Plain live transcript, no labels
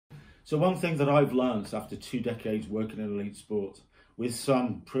So one thing that I've learned after 2 decades working in elite sport with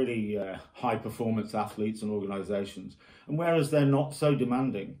some pretty high performance athletes and organisations, and whereas they're not so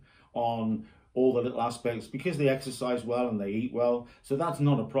demanding on all the little aspects because they exercise well and they eat well, so that's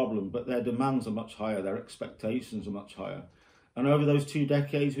not a problem, but their demands are much higher, their expectations are much higher. And over those 2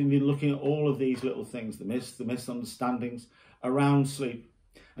 decades, we've been looking at all of these little things, the myths, the misunderstandings around sleep,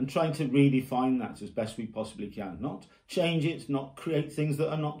 and trying to redefine that as best we possibly can. Not change it, not create things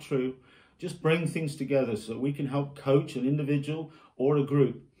that are not true, just bring things together so we can help coach an individual or a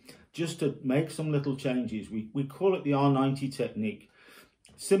group just to make some little changes. We call it the R90 technique,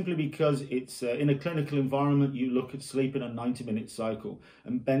 simply because it's in a clinical environment. You look at sleep in a 90-minute cycle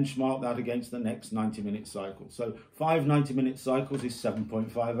and benchmark that against the next 90-minute cycle. So 5 90-minute cycles is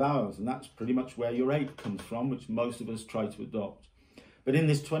 7.5 hours, and that's pretty much where your 8 comes from, which most of us try to adopt. But in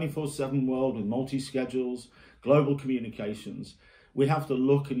this 24/7 world with multi-schedules, global communications, we have to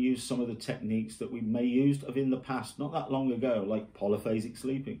look and use some of the techniques that we may used of in the past, not that long ago, like polyphasic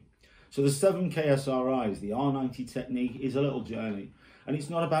sleeping. So the 7 KSRIs, the R90 technique, is a little journey. And it's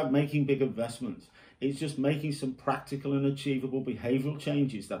not about making big investments. It's just making some practical and achievable behavioural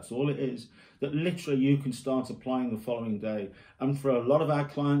changes. That's all it is, that literally you can start applying the following day. And for a lot of our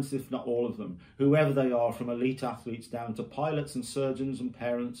clients, if not all of them, whoever they are, from elite athletes down to pilots and surgeons and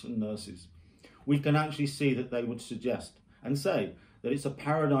parents and nurses, we can actually see that they would suggest and say that it's a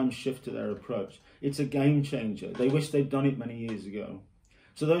paradigm shift to their approach. It's a game changer. They wish they'd done it many years ago.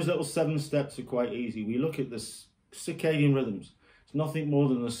 So those little 7 steps are quite easy. We look at the circadian rhythms. It's nothing more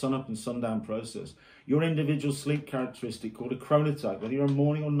than the sun up and sundown process. Your individual sleep characteristic, called a chronotype, whether you're a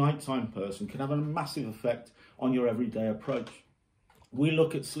morning or nighttime person, can have a massive effect on your everyday approach. We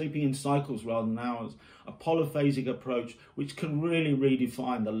look at sleeping in cycles rather than hours, a polyphasic approach which can really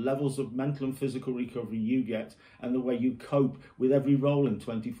redefine the levels of mental and physical recovery you get and the way you cope with every role in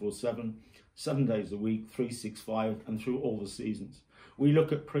 24/7, 7 days a week, 365, and through all the seasons. We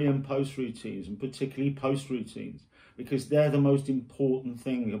look at pre and post routines, and particularly post routines, because they're the most important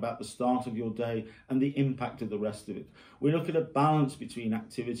thing about the start of your day and the impact of the rest of it. We look at a balance between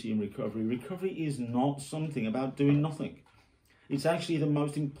activity and recovery. Recovery is not something about doing nothing. It's actually the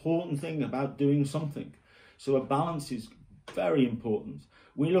most important thing about doing something. So a balance is very important.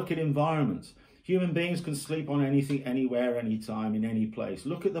 We look at environments. Human beings can sleep on anything, anywhere, anytime, in any place.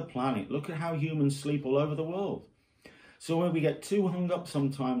 Look at the planet. Look at how humans sleep all over the world. So when we get too hung up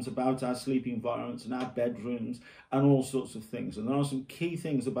sometimes about our sleeping environments and our bedrooms and all sorts of things, and there are some key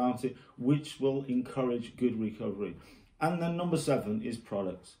things about it which will encourage good recovery. And then number 7 is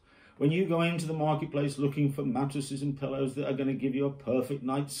products. When you go into the marketplace looking for mattresses and pillows that are going to give you a perfect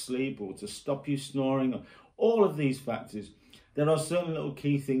night's sleep or to stop you snoring, or all of these factors, there are certain little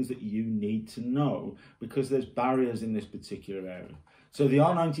key things that you need to know because there's barriers in this particular area. So the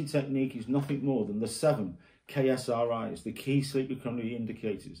R90 technique is nothing more than the 7 KSRIs, the key sleep recovery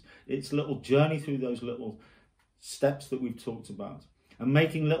indicators. It's a little journey through those little steps that we've talked about. And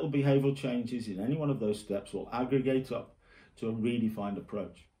making little behavioural changes in any one of those steps will aggregate up to a redefined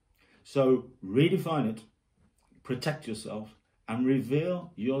approach. So redefine it, protect yourself, and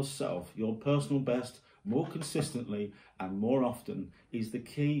reveal yourself, your personal best, more consistently and more often is the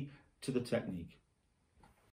key to the technique.